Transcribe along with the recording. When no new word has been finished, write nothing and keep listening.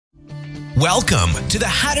Welcome to the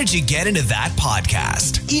How Did You Get Into That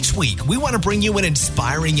podcast. Each week, we want to bring you an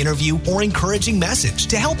inspiring interview or encouraging message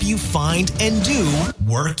to help you find and do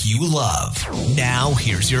work you love. Now,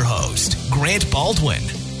 here's your host, Grant Baldwin.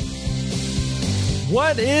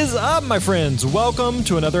 What is up, my friends? Welcome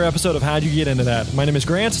to another episode of How'd You Get Into That? My name is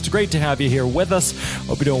Grant. It's great to have you here with us.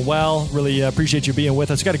 Hope you're doing well. Really appreciate you being with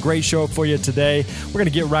us. Got a great show for you today. We're going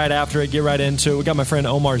to get right after it, get right into it. We got my friend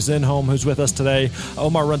Omar Zenhom, who's with us today.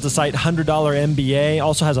 Omar runs the site $100 MBA,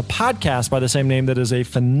 also has a podcast by the same name that is a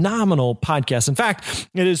phenomenal podcast. In fact,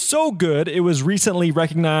 it is so good, it was recently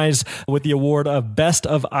recognized with the award of Best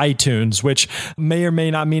of iTunes, which may or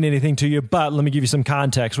may not mean anything to you, but let me give you some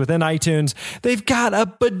context. Within iTunes, they've got a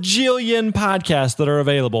bajillion podcasts that are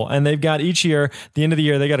available, and they've got each year, at the end of the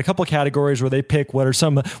year, they got a couple of categories where they pick what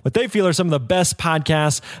they feel are some of the best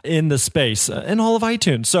podcasts in the space in all of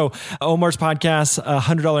iTunes. So Omar's podcast,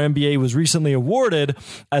 $100 MBA, was recently awarded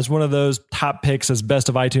as one of those top picks as best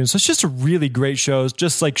of iTunes. So it's just a really great show. It's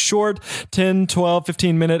just like short 10, 12,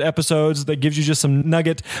 15-minute episodes that gives you just some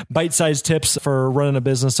nugget, bite-sized tips for running a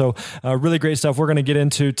business. So really great stuff we're going to get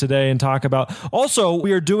into today and talk about. Also,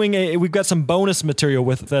 we've got some bonus material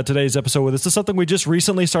with today's episode with us. This is something we just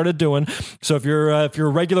recently started doing. So if you're a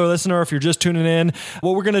regular listener, if you're just tuning in,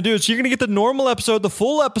 what we're going to do is you're going to get the normal episode, the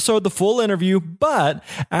full interview. But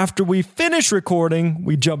after we finish recording,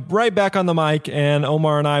 we jump right back on the mic, and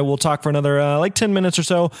Omar and I will talk for another 10 minutes or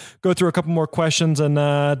so, go through a couple more questions, and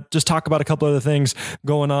just talk about a couple other things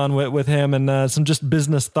going on with him and some just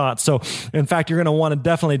business thoughts. So in fact, you're going to want to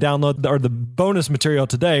definitely download the bonus material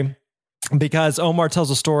today, because Omar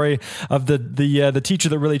tells a story of the teacher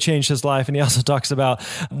that really changed his life, and he also talks about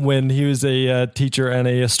when he was a teacher and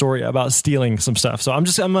a story about stealing some stuff. So I'm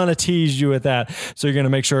going to tease you with that, so you're going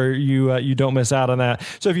to make sure you don't miss out on that.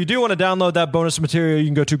 So if you do want to download that bonus material, you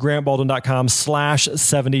can go to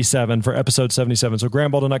grantbaldwin.com/77 for episode 77. So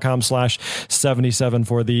grantbaldwin.com/77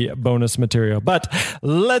 for the bonus material. But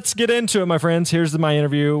let's get into it, my friends. Here's my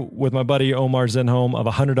interview with my buddy Omar Zenhom of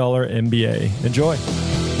 $100 MBA. Enjoy.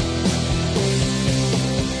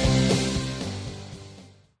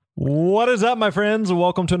 What is up, my friends?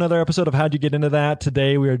 Welcome to another episode of How'd You Get Into That?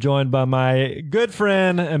 Today, we are joined by my good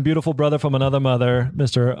friend and beautiful brother from another mother,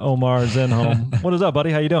 Mr. Omar Zenhom. What is up,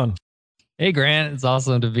 buddy? How you doing? Hey, Grant. It's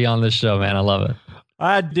awesome to be on this show, man. I love it.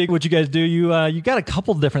 I dig what you guys do. You got a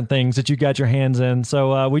couple different things that you got your hands in.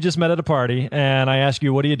 So we just met at a party, and I asked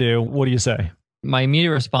you, what do you do? What do you say? My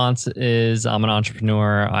immediate response is I'm an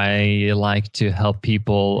entrepreneur. I like to help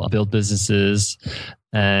people build businesses.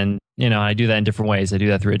 And, I do that in different ways. I do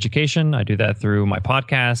that through education. I do that through my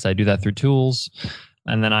podcast. I do that through tools.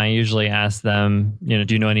 And then I usually ask them, do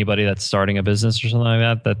you know anybody that's starting a business or something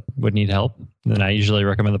like that would need help? And then I usually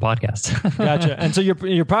recommend the podcast. Gotcha. And so your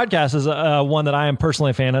podcast is one that I am personally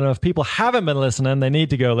a fan of. If people haven't been listening, they need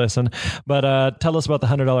to go listen. But tell us about the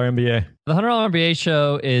 $100 MBA. The $100 MBA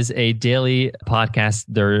show is a daily podcast.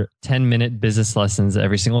 They're 10-minute business lessons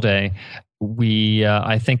every single day.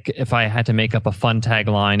 I think if I had to make up a fun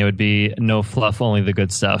tagline, it would be no fluff, only the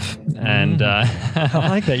good stuff. And I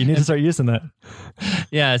like that. You need to start using that.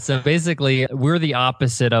 Yeah. So basically, we're the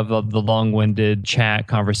opposite of the long-winded chat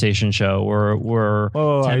conversation show. We're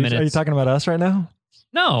 10 minutes. Are you talking about us right now?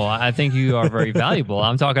 No, I think you are very valuable.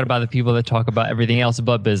 I'm talking about the people that talk about everything else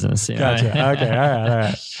but business. Gotcha. Okay. All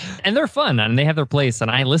right. And they're fun and they have their place. And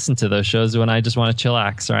I listen to those shows when I just want to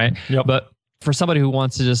chillax, right? Yep. But for somebody who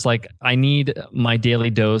wants to just I need my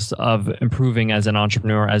daily dose of improving as an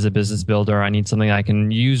entrepreneur, as a business builder. I need something I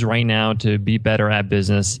can use right now to be better at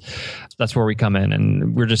business. That's where we come in.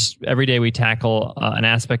 And every day we tackle an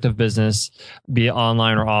aspect of business, be it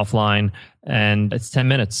online or offline. And it's 10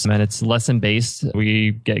 minutes and it's lesson based.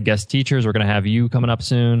 We get guest teachers. We're going to have you coming up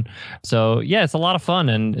soon. So yeah, it's a lot of fun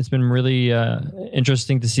and it's been really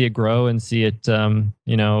interesting to see it grow and see it,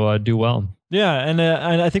 do well. Yeah, and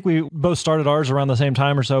I think we both started ours around the same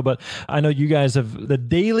time or so, but I know you guys have the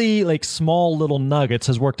daily, small little nuggets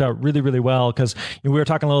has worked out really, really well because we were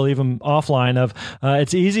talking a little even offline of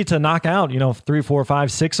it's easy to knock out, 3, 4,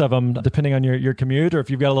 5, 6 of them, depending on your commute or if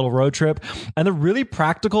you've got a little road trip, and they're really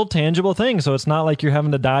practical, tangible things. So it's not like you're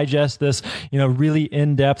having to digest this, really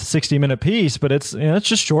in-depth 60-minute piece, but it's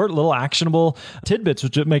just short, little actionable tidbits,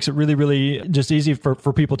 which makes it really, really just easy for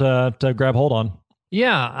people to grab hold on.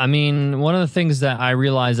 Yeah, I mean, one of the things that I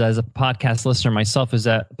realize as a podcast listener myself is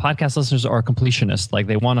that podcast listeners are completionists. Like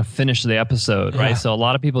they want to finish the episode, right? So a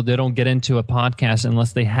lot of people, they don't get into a podcast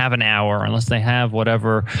unless they have an hour, unless they have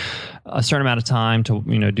whatever, a certain amount of time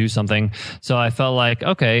to, do something. So I felt like,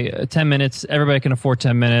 okay, 10 minutes, everybody can afford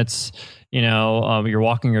 10 minutes. You're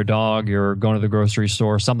walking your dog, you're going to the grocery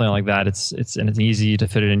store, something like that. It's easy to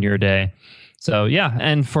fit it into your day. So yeah,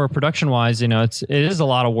 and for production wise, it is a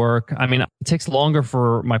lot of work. I mean, it takes longer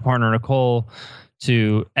for my partner Nicole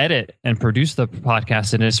to edit and produce the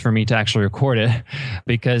podcast than it is for me to actually record it,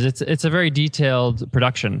 because it's a very detailed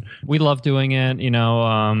production. We love doing it.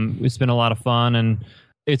 It's been a lot of fun, and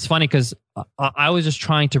it's funny because I was just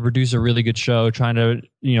trying to produce a really good show, trying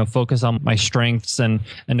to focus on my strengths, and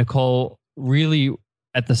Nicole really,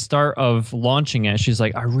 at the start of launching it, she's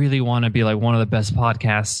like, I really want to be like one of the best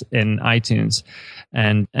podcasts in iTunes.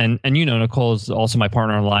 And Nicole is also my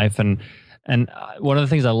partner in life. And one of the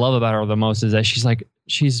things I love about her the most is that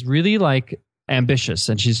she's really like ambitious,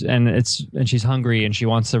 and she's hungry, and she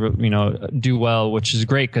wants to, do well, which is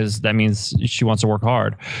great because that means she wants to work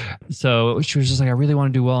hard. So she was just like, I really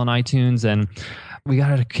want to do well in iTunes, and we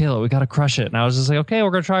got to kill it. We got to crush it. And I was just like, okay,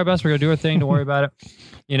 we're going to try our best. We're going to do our thing. Don't worry about it.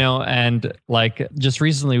 And like just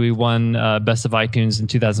recently we won Best of iTunes in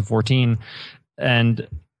 2014, and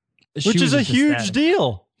which is a huge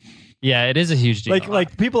deal. Yeah, it is a huge deal.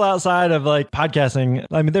 Like people outside of like podcasting,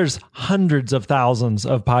 I mean, there's hundreds of thousands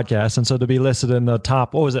of podcasts. And so to be listed in the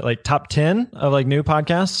top, what was it, like top 10 of like new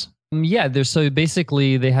podcasts? Yeah, so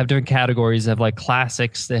basically they have different categories. They have like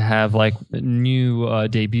classics, they have like new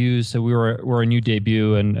debuts. So we're a new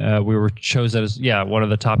debut, and we were chosen as one of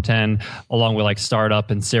the top 10, along with like Startup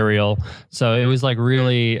and Serial. So it was like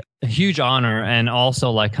really a huge honor, and also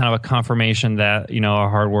like kind of a confirmation that our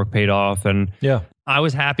hard work paid off. And I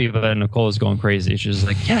was happy, but Nicole was going crazy. She was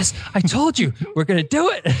like, yes, I told you, we're going to do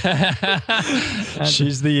it.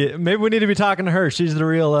 Maybe we need to be talking to her. She's the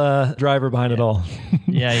real driver behind it all.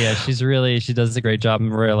 Yeah. She does a great job,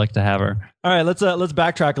 and really like to have her. All right, let's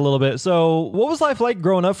backtrack a little bit. So what was life like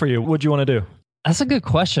growing up for you? What'd you want to do? That's a good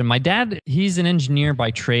question. My dad, he's an engineer by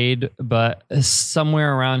trade, but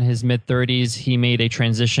somewhere around his mid-30s, he made a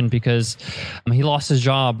transition because he lost his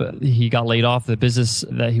job. He got laid off. The business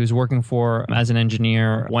that he was working for as an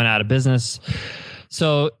engineer went out of business.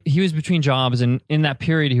 So he was between jobs, and in that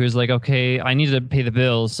period, he was like, okay, I need to pay the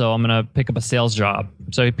bills, so I'm going to pick up a sales job.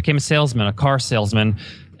 So he became a salesman, a car salesman,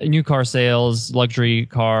 new car sales, luxury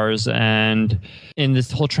cars. And in this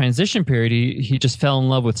whole transition period, he just fell in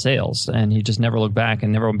love with sales, and he just never looked back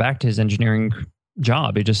and never went back to his engineering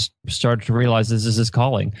job. He just started to realize this is his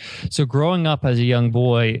calling. So growing up as a young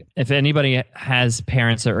boy, if anybody has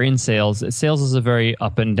parents that are in sales is a very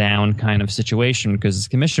up and down kind of situation because it's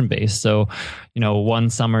commission based. So, one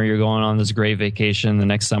summer you're going on this great vacation, the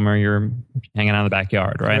next summer you're hanging out in the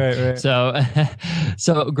backyard, right?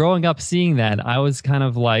 So growing up seeing that, I was kind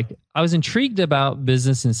of like, I was intrigued about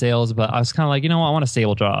business and sales, but I was kind of like, I want a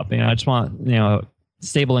stable job. I just want,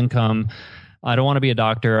 stable income. I don't want to be a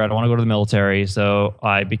doctor. I don't want to go to the military. So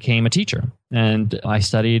I became a teacher, and I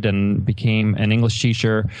studied and became an English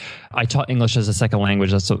teacher. I taught English as a second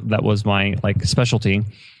language. That was my specialty.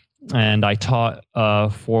 And I taught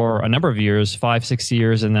for a number of years, 5-6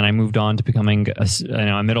 years. And then I moved on to becoming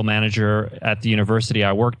a middle manager at the university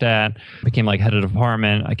I worked at, became like head of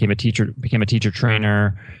department. I became a teacher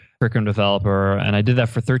trainer, curriculum developer. And I did that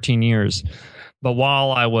for 13 years. But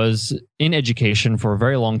while I was in education for a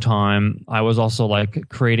very long time, I was also like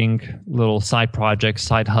creating little side projects,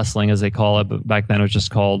 side hustling as they call it. But back then it was just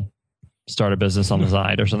called start a business on the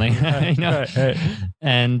side or something. Right.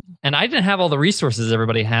 And I didn't have all the resources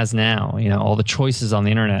everybody has now, all the choices on the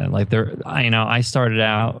internet. Like I started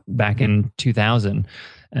out back in 2000.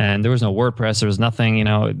 And there was no WordPress. There was nothing,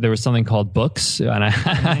 there was something called books. And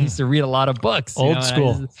I used to read a lot of books. Old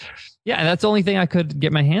school. And that's the only thing I could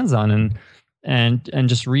get my hands on. And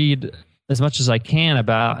just read as much as I can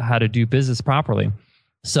about how to do business properly.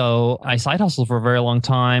 So I side hustled for a very long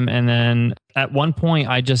time. And then at one point,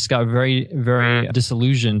 I just got very, very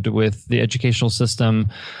disillusioned with the educational system.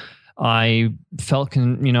 I felt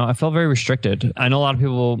very restricted. I know a lot of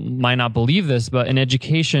people might not believe this, but in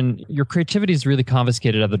education, your creativity is really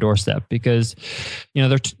confiscated at the doorstep because,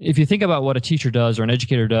 if you think about what a teacher does or an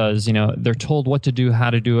educator does, they're told what to do, how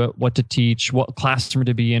to do it, what to teach, what classroom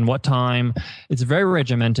to be in, what time. It's very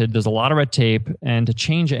regimented. There's a lot of red tape, and to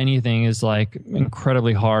change anything is like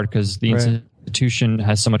incredibly hard because the institution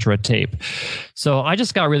has so much red tape. So I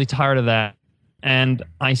just got really tired of that. And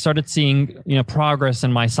I started seeing, progress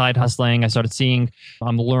in my side hustling. I started seeing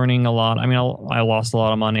I'm learning a lot. I mean, I lost a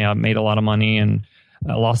lot of money. I made a lot of money, and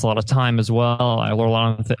I lost a lot of time as well. I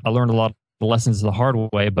learned a lot of lessons the hard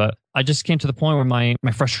way, but I just came to the point where my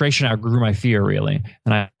frustration outgrew my fear, really.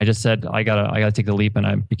 And I just said, I gotta take the leap, and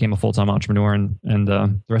I became a full-time entrepreneur, and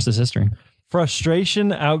the rest is history.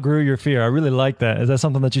 Frustration outgrew your fear. I really like that. Is that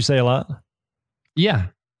something that you say a lot? Yeah.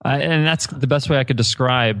 And that's the best way I could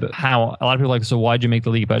describe how a lot of people are like, so why'd you make the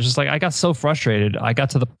leap? I was just like, I got so frustrated. I got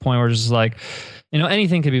to the point where it's just like,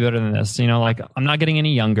 anything could be better than this. Like, I'm not getting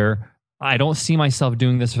any younger. I don't see myself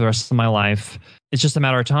doing this for the rest of my life. It's just a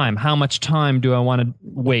matter of time. How much time do I want to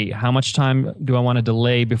wait? How much time do I want to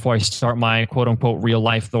delay before I start my quote unquote real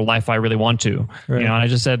life, the life I really want to? Right. And I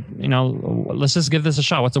just said, let's just give this a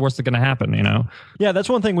shot. What's the worst that's going to happen? Yeah, that's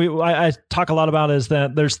one thing I talk a lot about, is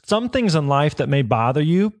that there's some things in life that may bother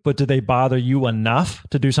you, but do they bother you enough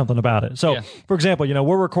to do something about it? So, for example,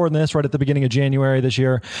 we're recording this right at the beginning of January this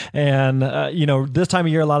year, and this time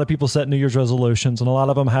of year, a lot of people set New Year's resolutions, and a lot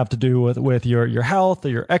of them have to do with your health or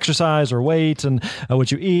your exercise or weight and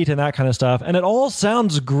what you eat and that kind of stuff. And it all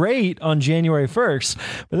sounds great on January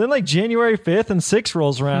 1st, but then like January 5th and 6th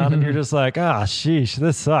rolls around and you're just like, sheesh,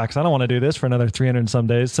 this sucks. I don't want to do this for another 300 and some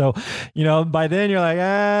days. So, by then you're like,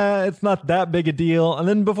 it's not that big a deal. And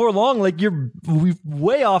then before long, like you're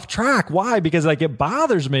way off track. Why? Because like it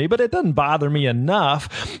bothers me, but it doesn't bother me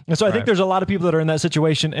enough. And so I think there's a lot of people that are in that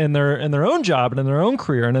situation in their own job and in their own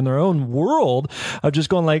career and in their own world of just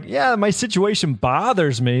going like, my situation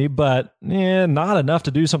bothers me, but not enough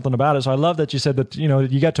to do something about it. So I love that you said that,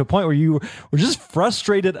 you got to a point where you were just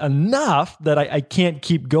frustrated enough that I can't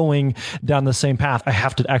keep going down the same path. I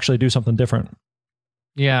have to actually do something different.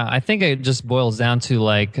 Yeah, I think it just boils down to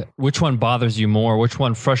like, which one bothers you more? Which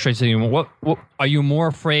one frustrates you more? What are you more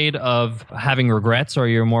afraid of having regrets, or are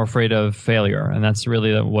you more afraid of failure? And that's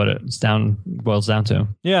really what it boils down to.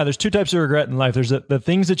 Yeah, there's two types of regret in life. There's the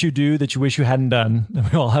things that you do that you wish you hadn't done.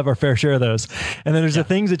 We all have our fair share of those. And then there's the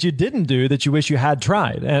things that you didn't do that you wish you had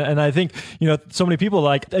tried. And I think, so many people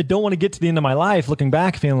I don't want to get to the end of my life looking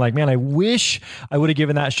back feeling like, man, I wish I would have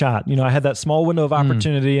given that shot. I had that small window of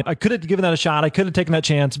opportunity. I could have given that a shot. I could have taken that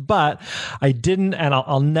chance, but I didn't, and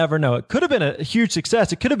I'll never know. It could have been a huge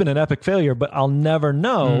success. It could have been an epic failure, but I'll never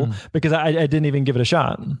know because I didn't even give it a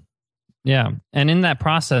shot. Yeah. And in that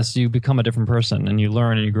process, you become a different person, and you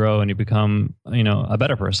learn and you grow and you become, a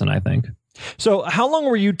better person, I think. So how long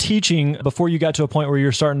were you teaching before you got to a point where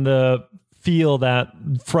you're starting to feel that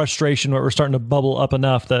frustration, or we're starting to bubble up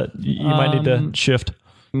enough that you might need to shift?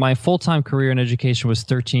 My full-time career in education was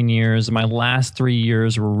 13 years. My last 3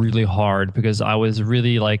 years were really hard because I was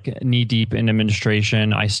really like knee-deep in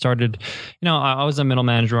administration. I started, I was a middle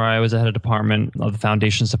manager. I was the head of department of the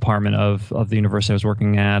foundations department of the university I was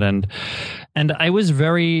working at. And I was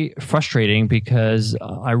very frustrating because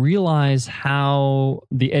I realized how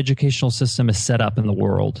the educational system is set up in the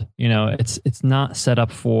world. It's not set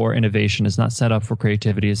up for innovation. It's not set up for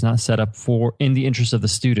creativity. It's not set up in the interest of the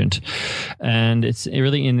student. And it's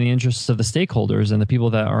really in the interests of the stakeholders and the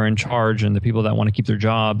people that are in charge and the people that want to keep their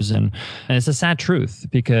jobs. And it's a sad truth,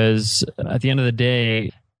 because at the end of the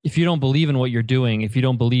day, if you don't believe in what you're doing, if you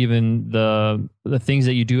don't believe in the things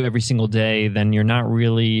that you do every single day, then you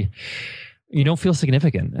don't feel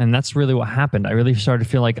significant. And that's really what happened. I really started to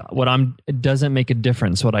feel like it doesn't make a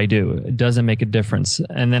difference what I do. It doesn't make a difference.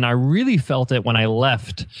 And then I really felt it when I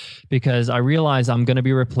left, because I realized I'm going to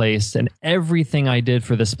be replaced, and everything I did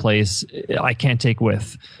for this place, I can't take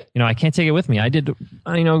with. I can't take it with me. I did,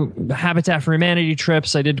 Habitat for Humanity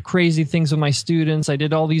trips. I did crazy things with my students. I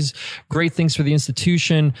did all these great things for the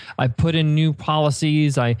institution. I put in new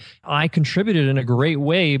policies. I contributed in a great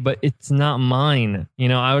way, but it's not mine.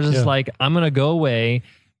 I was just like, I'm going to go away,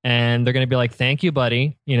 and they're going to be like, thank you,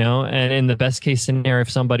 buddy. And in the best case scenario,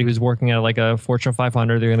 if somebody who's working at like a Fortune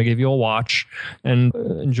 500, they're going to give you a watch and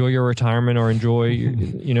enjoy your retirement or enjoy,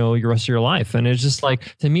 your rest of your life. And it's just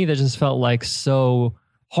like, to me, that just felt like so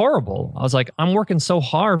horrible. I was like, I'm working so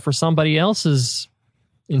hard for somebody else's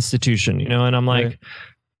institution, and I'm like,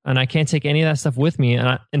 and I can't take any of that stuff with me.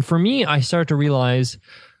 And for me, I started to realize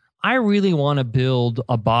I really want to build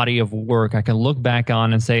a body of work I can look back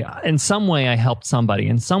on and say, in some way I helped somebody,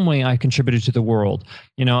 in some way I contributed to the world.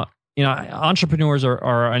 Entrepreneurs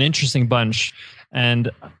are an interesting bunch.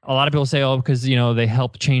 And a lot of people say, because, they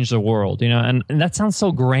help change the world, and that sounds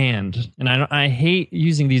so grand. And I hate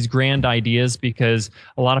using these grand ideas because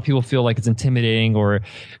a lot of people feel like it's intimidating, or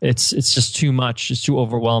it's just too much. It's too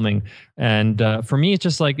overwhelming. And for me, it's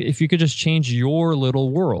just like, if you could just change your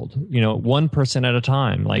little world, one person at a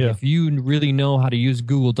time. Like if you really know how to use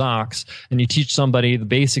Google Docs and you teach somebody the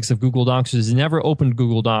basics of Google Docs who's never opened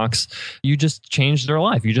Google Docs, you just changed their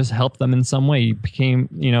life. You just helped them in some way. You became,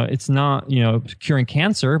 it's not, curing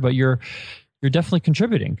cancer, but you're you're definitely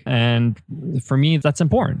contributing. And for me, that's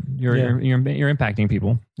important. You're impacting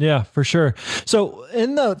people. Yeah, for sure. So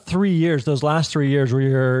in the 3 years, those last 3 years where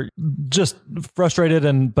you're just frustrated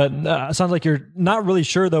but it sounds like you're not really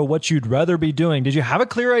sure though what you'd rather be doing. Did you have a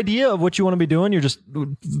clear idea of what you want to be doing? You're just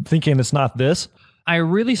thinking it's not this? I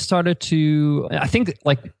really started to, I think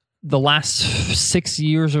like the last 6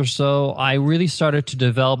 years or so, I really started to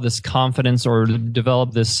develop this confidence or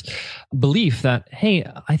develop this belief that, hey,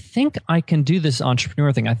 I think I can do this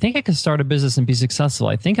entrepreneur thing. I think I can start a business and be successful.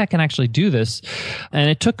 I think I can actually do this. And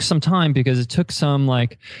it took some time because it took some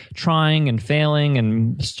like trying and failing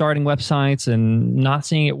and starting websites and not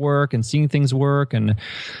seeing it work and seeing things work. And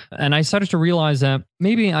I started to realize that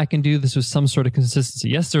maybe I can do this with some sort of consistency.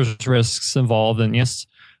 Yes, there's risks involved, and yes,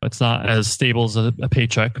 it's not as stable as a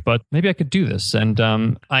paycheck, but maybe I could do this. And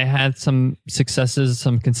I had some successes,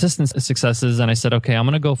 some consistent successes, and I said, okay, I'm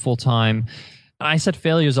going to go full time. I said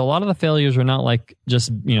failures. A lot of the failures were not like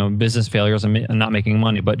just, business failures and not making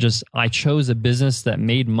money, but just I chose a business that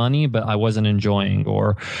made money, but I wasn't enjoying,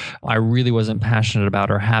 or I really wasn't passionate about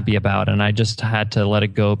or happy about. And I just had to let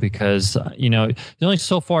it go because, there's only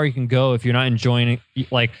so far you can go if you're not enjoying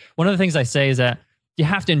it. Like one of the things I say is that you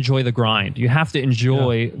have to enjoy the grind. You have to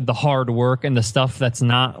enjoy the hard work and the stuff that's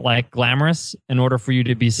not like glamorous in order for you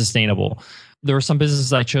to be sustainable. There were some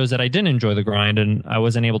businesses I chose that I didn't enjoy the grind and I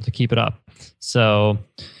wasn't able to keep it up. So,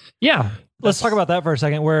 yeah. Let's talk about that for a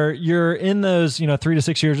second, where you're in those, 3 to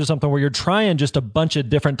 6 years or something where you're trying just a bunch of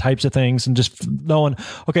different types of things and just knowing,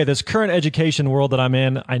 okay, this current education world that I'm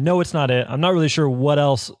in, I know it's not it. I'm not really sure what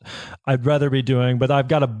else I'd rather be doing, but I've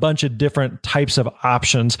got a bunch of different types of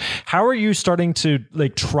options. How are you starting to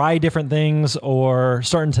like try different things or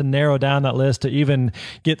starting to narrow down that list to even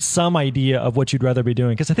get some idea of what you'd rather be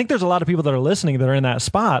doing? Because I think there's a lot of people that are listening that are in that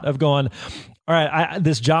spot of going, all right,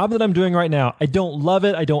 this job that I'm doing right now, I don't love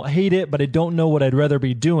it. I don't hate it, but I don't know what I'd rather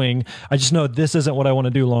be doing. I just know this isn't what I want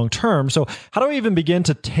to do long term. So how do I even begin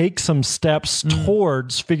to take some steps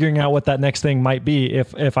towards figuring out what that next thing might be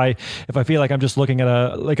if I feel like I'm just looking at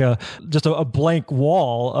a blank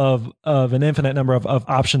wall of an infinite number of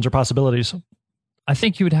options or possibilities? I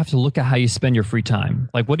think you would have to look at how you spend your free time.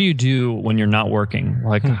 Like, what do you do when you're not working?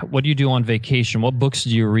 Like, what do you do on vacation? What books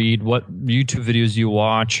do you read? What YouTube videos do you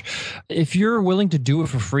watch? If you're willing to do it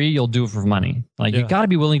for free, you'll do it for money. Like, you got to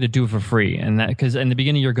be willing to do it for free. And that, because in the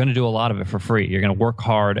beginning, you're going to do a lot of it for free. You're going to work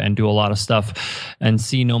hard and do a lot of stuff and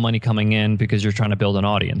see no money coming in because you're trying to build an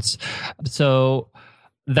audience. So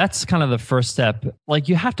that's kind of the first step. Like,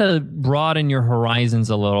 you have to broaden your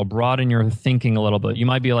horizons a little, broaden your thinking a little bit. You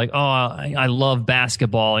might be like, oh, I love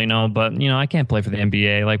basketball, but I can't play for the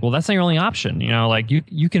NBA. Like, well, that's not your only option. Like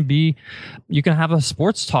you can have a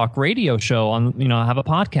sports talk radio show on, have a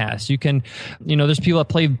podcast. You can, there's people that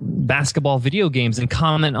play basketball video games and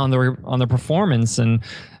comment on their performance and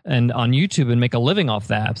on YouTube and make a living off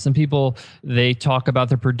that. Some people, they talk about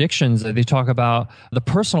their predictions. They talk about the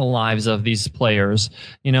personal lives of these players.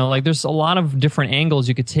 Like there's a lot of different angles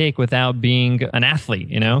you could take without being an athlete,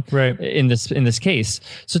 right. in this case.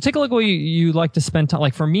 So take a look at what you like to spend time.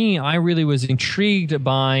 Like for me, I really was intrigued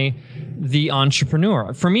by the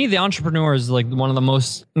entrepreneur. For me, the entrepreneur is like one of the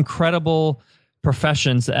most incredible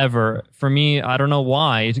professions ever. For me, I don't know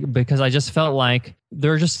why, because I just felt like they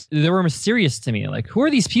were mysterious to me. Like, who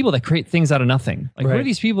are these people that create things out of nothing? Like, who are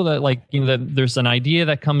these people that that there's an idea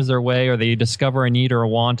that comes their way, or they discover a need or a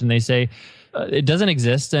want, and they say it doesn't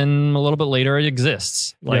exist, and a little bit later it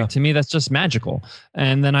exists. Like, to me, that's just magical.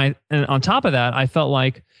 And then on top of that, I felt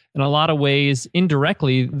like, in a lot of ways,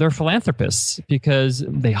 indirectly, they're philanthropists because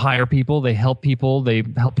they hire people, they help people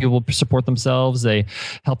support themselves, they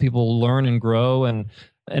help people learn and grow, and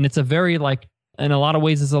it's a very like, in a lot of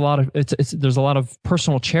ways, there's a lot of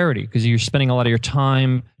personal charity because you're spending a lot of your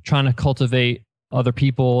time trying to cultivate other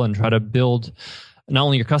people and try to build not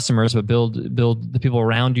only your customers, but build the people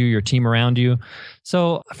around you, your team around you.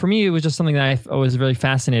 So for me, it was just something that I was really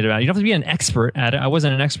fascinated about. You don't have to be an expert at it. I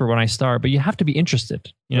wasn't an expert when I started, but you have to be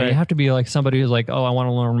interested. You have to be like somebody who's like, oh, I want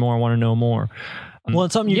to learn more. I want to know more. Well,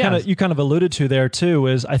 it's something you kind of alluded to there too,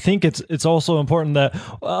 is I think it's also important that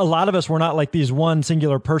a lot of us, we're not like these one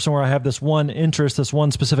singular person where I have this one interest, this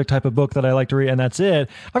one specific type of book that I like to read, and that's it.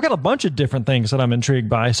 I've got a bunch of different things that I'm intrigued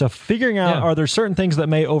by. So figuring out, are there certain things that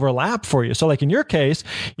may overlap for you? So like in your case,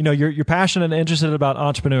 you're passionate and interested about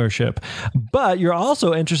entrepreneurship, but you're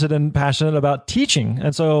also interested and passionate about teaching.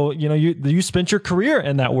 And so, you spent your career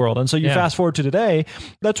in that world. And so you fast forward to today,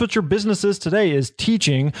 that's what your business is today, is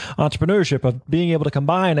teaching entrepreneurship, of being being able to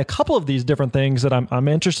combine a couple of these different things that I'm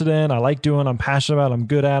interested in, I like doing, I'm passionate about, I'm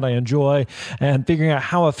good at, I enjoy, and figuring out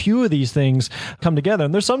how a few of these things come together.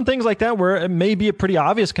 And there's some things like that where it may be a pretty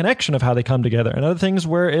obvious connection of how they come together, and other things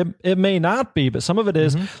where it may not be, but some of it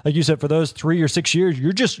is, like you said, for those 3 or 6 years,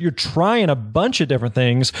 you're trying a bunch of different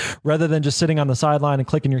things rather than just sitting on the sideline and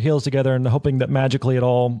clicking your heels together and hoping that magically it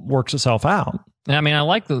all works itself out. I mean, I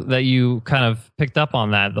like that you kind of picked up on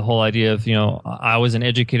that, the whole idea of, I was an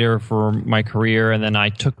educator for my career, and then I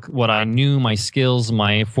took what I knew, my skills,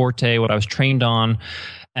 my forte, what I was trained on,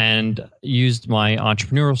 and used my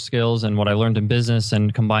entrepreneurial skills and what I learned in business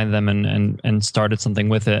and combined them and started something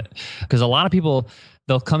with it. Because a lot of people,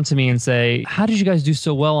 they'll come to me and say, how did you guys do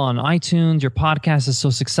so well on iTunes? Your podcast is so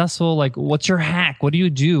successful. Like, what's your hack? What do you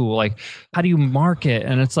do? Like, how do you market?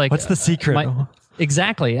 And it's like, what's the secret?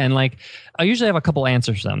 Exactly. And like, I usually have a couple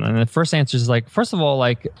answers to them. And the first answer is like, first of all,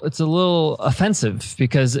 like, it's a little offensive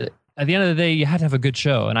because at the end of the day, you have to have a good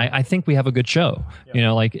show. And I think we have a good show.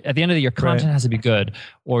 Yeah. Like at the end of the day, your content has to be good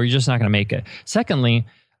or you're just not going to make it. Secondly,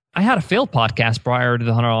 I had a failed podcast prior to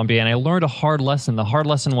the $100 MBA, and I learned a hard lesson. The hard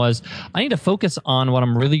lesson was I need to focus on what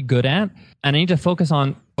I'm really good at, and I need to focus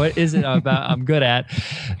on what is it about I'm good at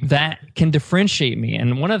that can differentiate me.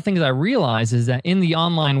 And one of the things I realized is that in the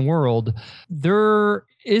online world, there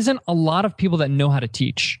isn't a lot of people that know how to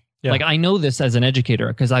teach. Yeah. Like I know this as an educator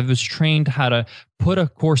because I was trained how to put a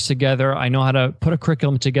course together. I know how to put a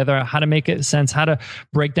curriculum together, how to make it sense, how to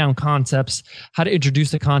break down concepts, how to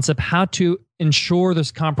introduce the concept, how to ensure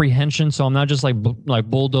there's comprehension. So I'm not just like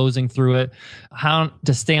bulldozing through it, how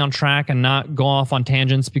to stay on track and not go off on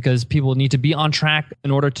tangents because people need to be on track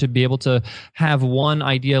in order to be able to have one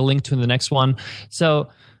idea linked to the next one. So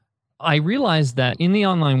I realized that in the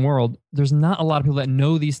online world, there's not a lot of people that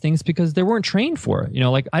know these things because they weren't trained for it.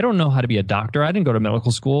 Like I don't know how to be a doctor. I didn't go to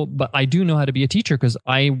medical school, but I do know how to be a teacher because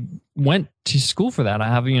I went to school for that. I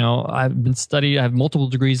have, I've been studied, I have multiple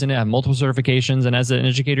degrees in it, I have multiple certifications. And as an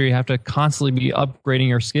educator, you have to constantly be upgrading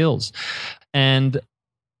your skills. And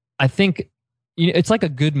I think it's like a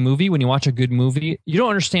good movie. When you watch a good movie, you don't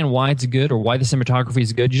understand why it's good or why the cinematography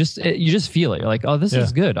is good. You just feel it. You're like, oh, this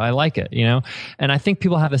is good. I like it. And I think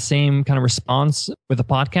people have the same kind of response with a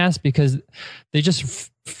podcast because they just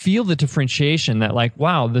feel the differentiation that like,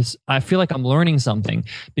 wow, I feel like I'm learning something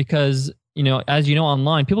because, as you know,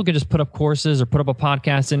 online, people can just put up courses or put up a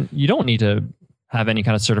podcast and you don't need to have any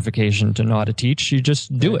kind of certification to know how to teach. You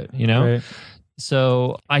just do it, Right.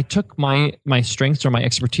 So I took my strengths or my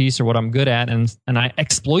expertise or what I'm good at and I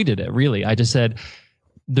exploited it, really. I just said,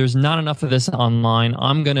 there's not enough of this online.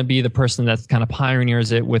 I'm going to be the person that kind of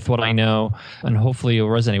pioneers it with what I know, and hopefully it'll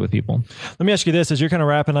resonate with people. Let me ask you this, as you're kind of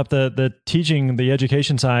wrapping up the teaching, the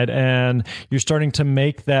education side, and you're starting to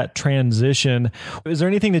make that transition, is there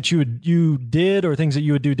anything that you did or things that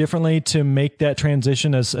you would do differently to make that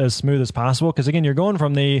transition as smooth as possible? Because again, you're going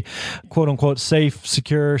from the quote unquote safe,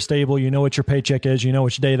 secure, stable, you know what your paycheck is, you know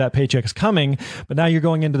which day that paycheck is coming, but now you're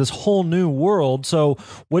going into this whole new world. So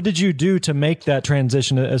what did you do to make that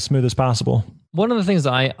transition as smooth as possible? One of the things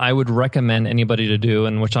I would recommend anybody to do,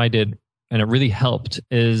 and which I did, and it really helped,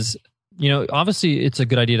 is, obviously it's a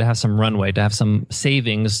good idea to have some runway, to have some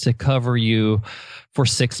savings to cover you for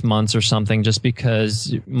 6 months or something, just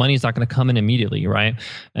because money is not going to come in immediately, right?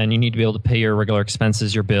 And you need to be able to pay your regular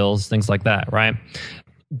expenses, your bills, things like that, right?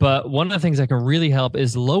 But one of the things that can really help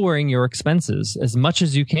is lowering your expenses as much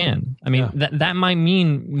as you can. I mean, that might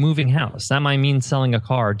mean moving house. That might mean selling a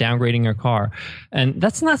car, downgrading your car. And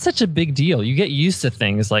that's not such a big deal. You get used to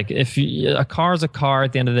things. Like a car is a car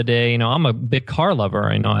at the end of the day. I'm a big car lover.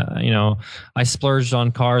 I splurged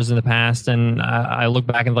on cars in the past and I look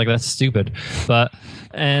back and like, that's stupid.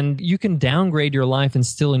 And you can downgrade your life and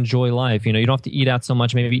still enjoy life. You don't have to eat out so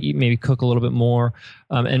much, maybe cook a little bit more.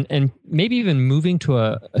 And maybe even moving to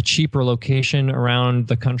a cheaper location around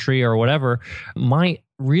the country or whatever might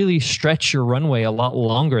really stretch your runway a lot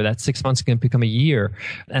longer. That 6 months can become a year.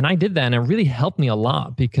 And I did that, and it really helped me a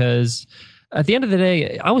lot because at the end of the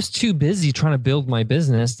day, I was too busy trying to build my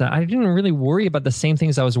business that I didn't really worry about the same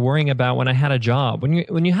things I was worrying about when I had a job.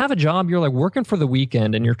 When you have a job, you're like working for the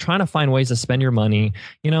weekend and you're trying to find ways to spend your money.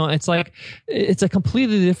 It's like, it's a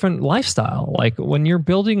completely different lifestyle. Like when you're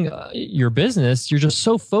building your business, you're just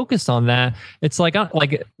so focused on that. It's like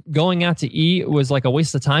going out to eat was like a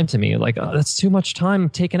waste of time to me. Like, oh, that's too much time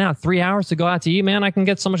taken out. 3 hours to go out to eat, man, I can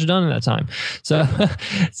get so much done in that time.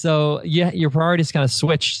 So yeah, your priorities kind of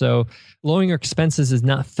switch. So lowering your expenses is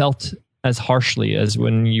not felt as harshly as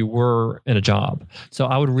when you were in a job. So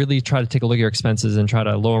I would really try to take a look at your expenses and try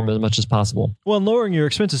to lower them as much as possible. Well, and lowering your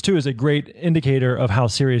expenses too is a great indicator of how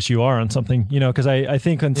serious you are on something, because I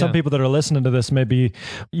think when some people that are listening to this, maybe,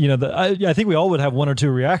 I think we all would have one or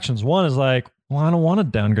two reactions. One is like, well, I don't want to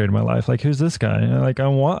downgrade my life. Like, who's this guy? I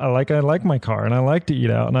like my car, and I like to eat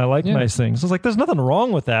out, and I like nice things. So it's like, there's nothing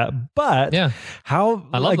wrong with that. But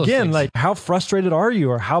how frustrated are you,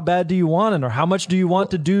 or how bad do you want it, or how much do you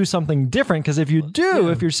want to do something different? Because if you do,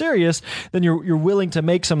 if you're serious, then you're willing to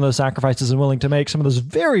make some of those sacrifices and willing to make some of those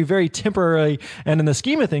very, very temporary, and in the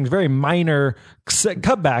scheme of things, very minor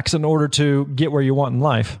cutbacks in order to get where you want in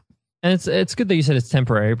life. And it's good that you said it's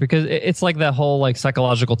temporary, because it's like that whole like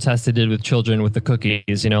psychological test they did with children with the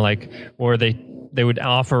cookies, where they would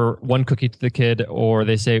offer one cookie to the kid, or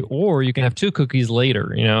they say, or you can have two cookies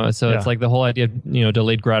later, So it's like the whole idea of,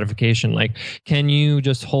 delayed gratification. Like, can you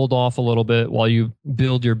just hold off a little bit while you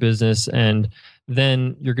build your business, and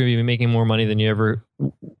then you're going to be making more money than you ever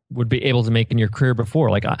would be able to make in your career before.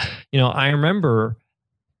 Like, I remember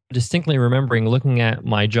distinctly remembering looking at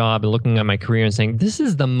my job and looking at my career and saying, this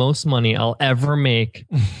is the most money I'll ever make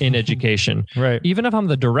in education. Right. Even if I'm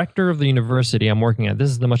the director of the university I'm working at, this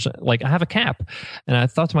is the much, like, I have a cap. And I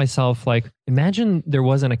thought to myself, like, imagine there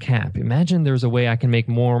wasn't a cap. Imagine there's a way I can make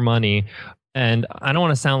more money. And I don't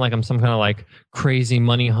want to sound like I'm some kind of like crazy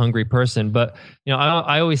money hungry person, but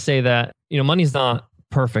I always say that, money's not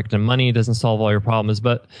perfect and money doesn't solve all your problems,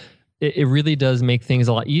 but it really does make things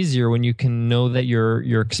a lot easier when you can know that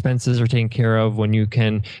your expenses are taken care of, when you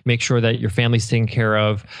can make sure that your family's taken care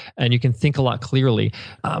of, and you can think a lot clearly.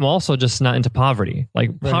 I'm also just not into poverty.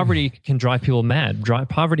 Like, poverty can drive people mad.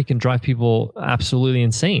 Poverty can drive people absolutely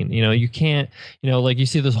insane. You can't, like you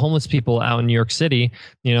see those homeless people out in New York City,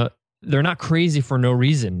 they're not crazy for no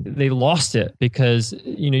reason. They lost it because,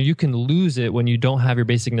 you can lose it when you don't have your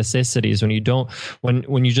basic necessities, when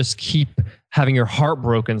you just keep having your heart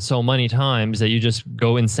broken so many times that you just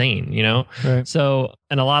go insane, Right. So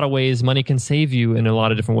in a lot of ways, money can save you in a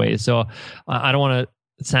lot of different ways. So I don't want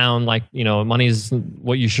to sound like, money is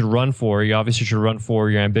what you should run for. You obviously should run for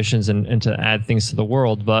your ambitions and to add things to the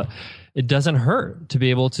world, but it doesn't hurt to be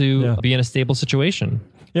able to be in a stable situation.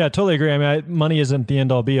 Yeah, I totally agree. I mean, money isn't the end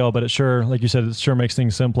all be all, but it sure, like you said, it sure makes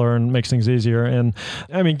things simpler and makes things easier. And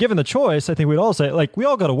I mean, given the choice, I think we'd all say, like, we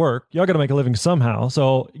all got to work. You all got to make a living somehow.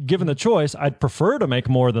 So given the choice, I'd prefer to make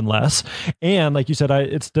more than less. And like you said,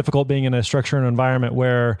 it's difficult being in a structure and environment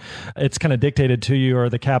where it's kind of dictated to you, or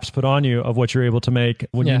the caps put on you of what you're able to make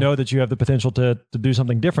when you know that you have the potential to do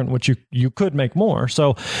something different, which you could make more.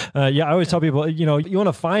 So I always tell people, you want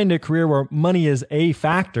to find a career where money is a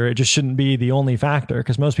factor. It just shouldn't be the only factor,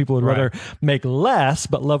 because most people would rather make less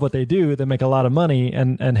but love what they do than make a lot of money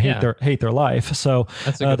and hate their life. So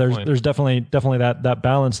there's definitely that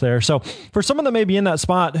balance there. So for someone that may be in that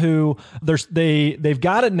spot who they've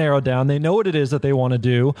got it narrowed down, they know what it is that they want to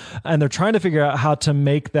do, and they're trying to figure out how to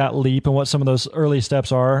make that leap and what some of those early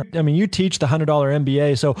steps are. I mean, you teach the $100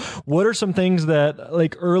 MBA. So what are some things that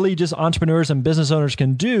like early just entrepreneurs and business owners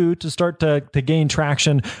can do to start to gain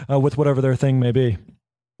traction with whatever their thing may be?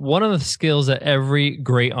 One of the skills that every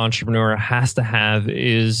great entrepreneur has to have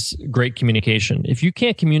is great communication. If you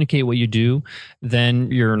can't communicate what you do, then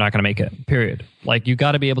you're not going to make it, period. Like, you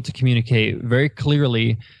got to be able to communicate very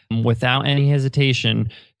clearly without any hesitation,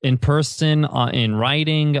 in person, in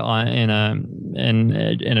writing, in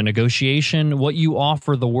a negotiation, what you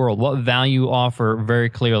offer the world, what value you offer very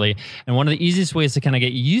clearly. And one of the easiest ways to kind of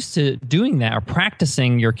get used to doing that or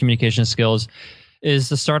practicing your communication skills is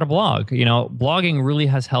to start a blog. Blogging really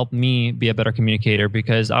has helped me be a better communicator,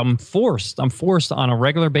 because I'm forced on a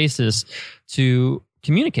regular basis to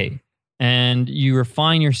communicate. And you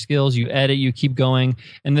refine your skills, you edit, you keep going.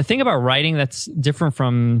 And the thing about writing that's different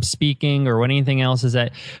from speaking or anything else is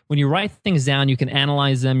that when you write things down, you can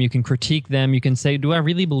analyze them, you can critique them, you can say, do I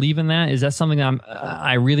really believe in that? Is that something that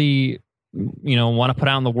I really want to put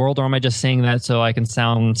out in the world, or am I just saying that so I can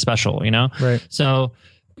sound special, Right. So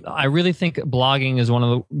I really think blogging is one of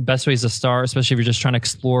the best ways to start, especially if you're just trying to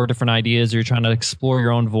explore different ideas, or you're trying to explore your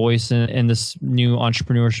own voice in this new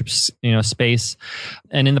entrepreneurship, space.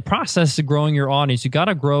 And in the process of growing your audience, you got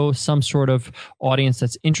to grow some sort of audience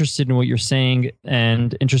that's interested in what you're saying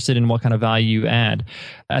and interested in what kind of value you add.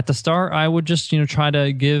 At the start, I would just try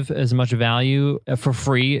to give as much value for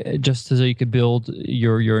free, just so you could build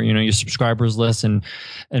your subscribers list and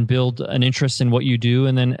build an interest in what you do,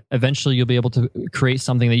 and then eventually you'll be able to create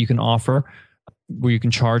something that you can offer where you can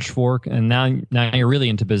charge for, and now you're really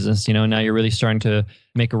into business. Now you're really starting to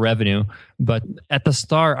make a revenue. But at the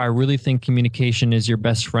start, I really think communication is your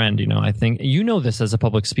best friend. I think this as a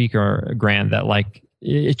public speaker, Grant, that like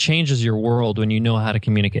it changes your world when you know how to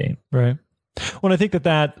communicate. Right. Well, I think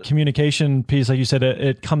that communication piece, like you said,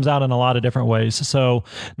 it comes out in a lot of different ways. So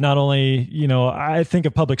not only, I think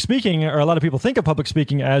of public speaking, or a lot of people think of public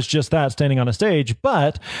speaking as just that, standing on a stage.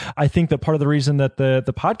 But I think that part of the reason that the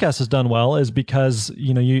podcast has done well is because,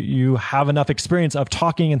 you have enough experience of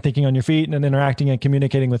talking and thinking on your feet and interacting and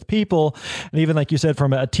communicating with people. And even like you said,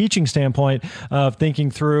 from a teaching standpoint of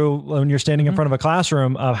thinking through when you're standing in front of a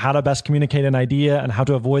classroom of how to best communicate an idea and how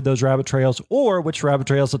to avoid those rabbit trails, or which rabbit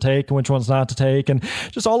trails to take and which ones not to take, and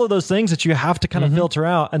just all of those things that you have to kind of filter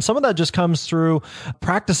out. And some of that just comes through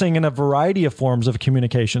practicing in a variety of forms of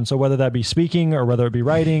communication. So whether that be speaking, or whether it be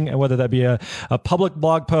writing, and whether that be a public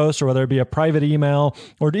blog post, or whether it be a private email,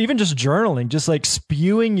 or even just journaling, just like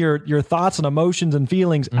spewing your thoughts and emotions and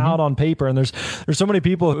feelings out on paper. And there's so many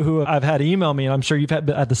people who I've had email me, and I'm sure you've had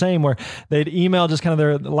the same, where they'd email just kind of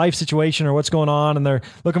their life situation or what's going on, and they're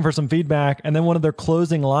looking for some feedback. And then one of their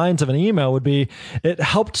closing lines of an email would be, "It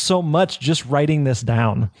helped so much just writing this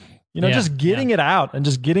down." Just getting it out and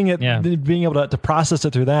just getting it, being able to process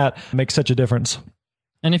it through that makes such a difference.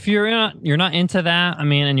 And if you're not into that,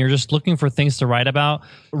 and you're just looking for things to write about,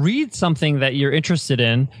 read something that you're interested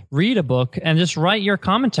in, read a book, and just write your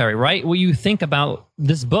commentary, write what you think about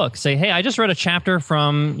this book. Say, hey, I just read a chapter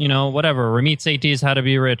from, whatever, Ramit Sethi's How to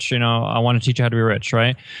Be Rich. I want to teach you how to be rich,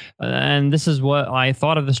 right? And this is what I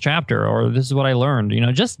thought of this chapter, or this is what I learned.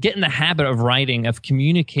 Just get in the habit of writing, of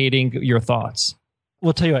communicating your thoughts.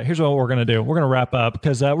 We'll tell you what, here's what we're going to do. We're going to wrap up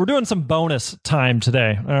because we're doing some bonus time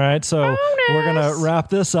today. All right. So we're going to wrap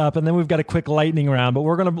this up, and then we've got a quick lightning round, but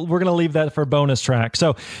we're going to leave that for bonus track.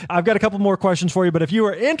 So I've got a couple more questions for you, but if you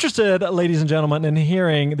are interested, ladies and gentlemen, in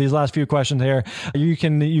hearing these last few questions here, you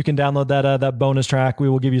can download that bonus track. We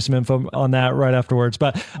will give you some info on that right afterwards.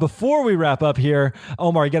 But before we wrap up here,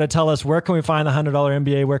 Omar, you got to tell us, where can we find the $100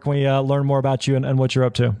 MBA? Where can we learn more about you and what you're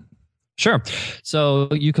up to? Sure. So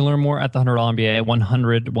you can learn more at the $100 MBA at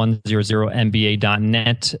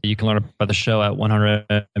 100mba.net. You can learn about the show at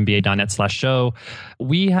 100mba.net/show.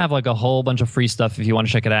 We have like a whole bunch of free stuff if you want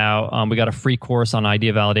to check it out. We got a free course on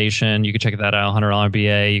idea validation. You can check that out, $100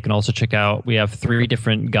 MBA. You can also check out, we have 3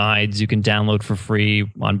 different guides you can download for free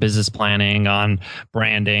on business planning, on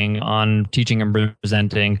branding, on teaching and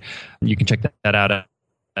presenting. You can check that out at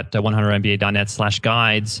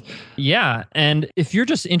 100mba.net/guides. Yeah. And if you're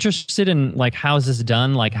just interested in like, how is this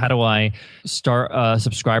done? Like, how do I start a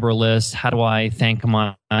subscriber list? How do I thank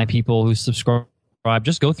my people who subscribe?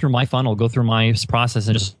 Just go through my funnel, go through my process,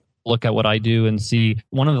 and just look at what I do and see.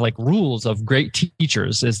 One of the like rules of great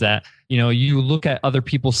teachers is that, you look at other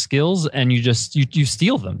people's skills and you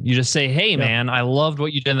steal them. You just say, hey man, I loved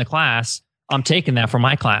what you did in the class. I'm taking that for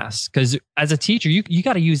my class. Because as a teacher, you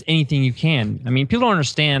got to use anything you can. People don't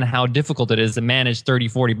understand how difficult it is to manage 30,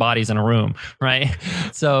 40 bodies in a room, right?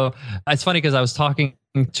 So it's funny because I was talking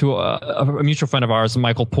to a mutual friend of ours,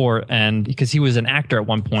 Michael Port, and because he was an actor at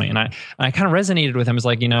one point, and I kind of resonated with him. It's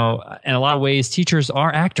like, in a lot of ways, teachers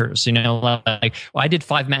are actors. I did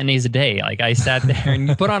 5 matinees a day. Like I sat there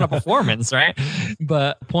and put on a performance, right?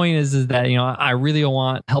 But the point is that I really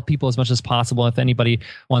want to help people as much as possible. If anybody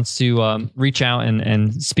wants to reach out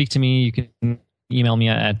and speak to me, you can email me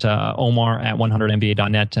at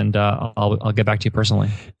omar@100mba.net, and I'll get back to you personally.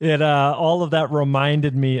 All of that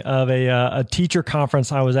reminded me of a teacher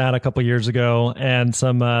conference I was at a couple years ago, and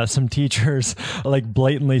some teachers like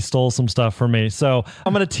blatantly stole some stuff from me. So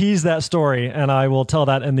I'm going to tease that story, and I will tell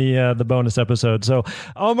that in the bonus episode. So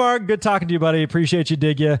Omar, good talking to you, buddy. Appreciate you,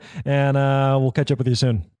 dig you, and we'll catch up with you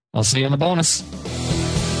soon. I'll see you in the bonus.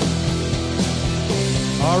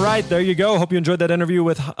 All right, there you go. Hope you enjoyed that interview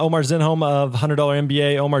with Omar Zenhom of $100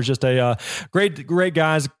 MBA. Omar's just a great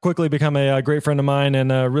guy. He's quickly become a great friend of mine,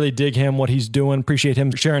 and really dig him, what he's doing. Appreciate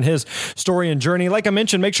him sharing his story and journey. Like I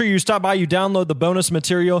mentioned, make sure you stop by, you download the bonus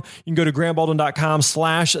material. You can go to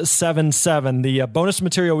grantbaldwin.com/77. The bonus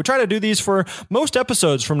material, we try to do these for most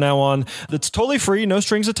episodes from now on. It's totally free, no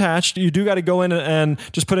strings attached. You do got to go in and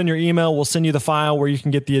just put in your email. We'll send you the file where you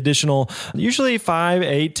can get the additional, usually 5,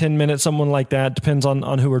 8, 10 minutes, someone like that. Depends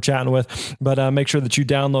on who we're chatting with, but make sure that you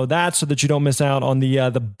download that so that you don't miss out on the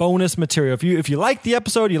bonus material. If you like the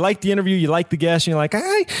episode, you like the interview, you like the guest, and you're like,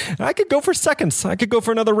 I could go for seconds. I could go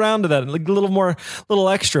for another round of that, like a little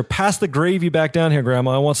extra. Pass the gravy back down here,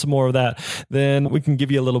 Grandma. I want some more of that. Then we can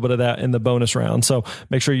give you a little bit of that in the bonus round. So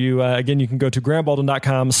make sure you, again, you can go to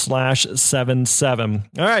grantbaldwin.com/77.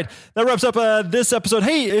 All right, that wraps up this episode.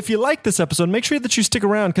 Hey, if you like this episode, make sure that you stick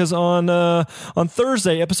around, because on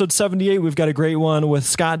Thursday, episode 78, we've got a great one with with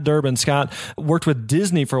Scott Durbin. Scott worked with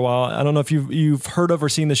Disney for a while. I don't know if you've heard of or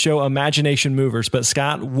seen the show Imagination Movers, but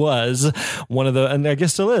Scott was one of the, and I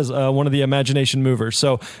guess still is, one of the Imagination Movers.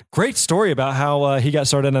 So great story about how he got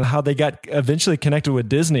started and how they got eventually connected with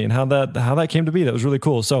Disney and how that came to be. That was really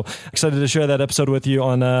cool. So excited to share that episode with you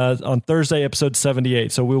on Thursday, episode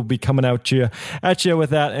 78. So we'll be coming at you with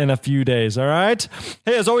that in a few days. All right.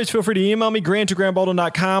 Hey, as always, feel free to email me,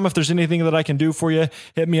 grant@grantbaldwin.com. If there's anything that I can do for you,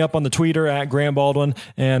 hit me up on the Twitter @GrantBaldwin,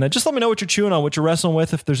 and just let me know what you're chewing on, what you're wrestling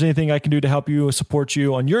with. If there's anything I can do to help you, support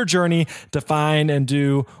you on your journey to find and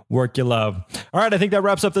do work you love. All right. I think that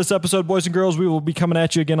wraps up this episode, boys and girls. We will be coming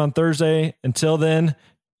at you again on Thursday. Until then,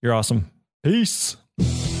 you're awesome. Peace.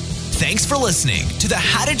 Thanks for listening to the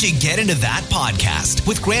How Did You Get Into That podcast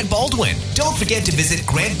with Grant Baldwin. Don't forget to visit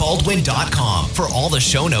grantbaldwin.com for all the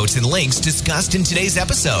show notes and links discussed in today's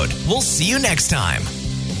episode. We'll see you next time.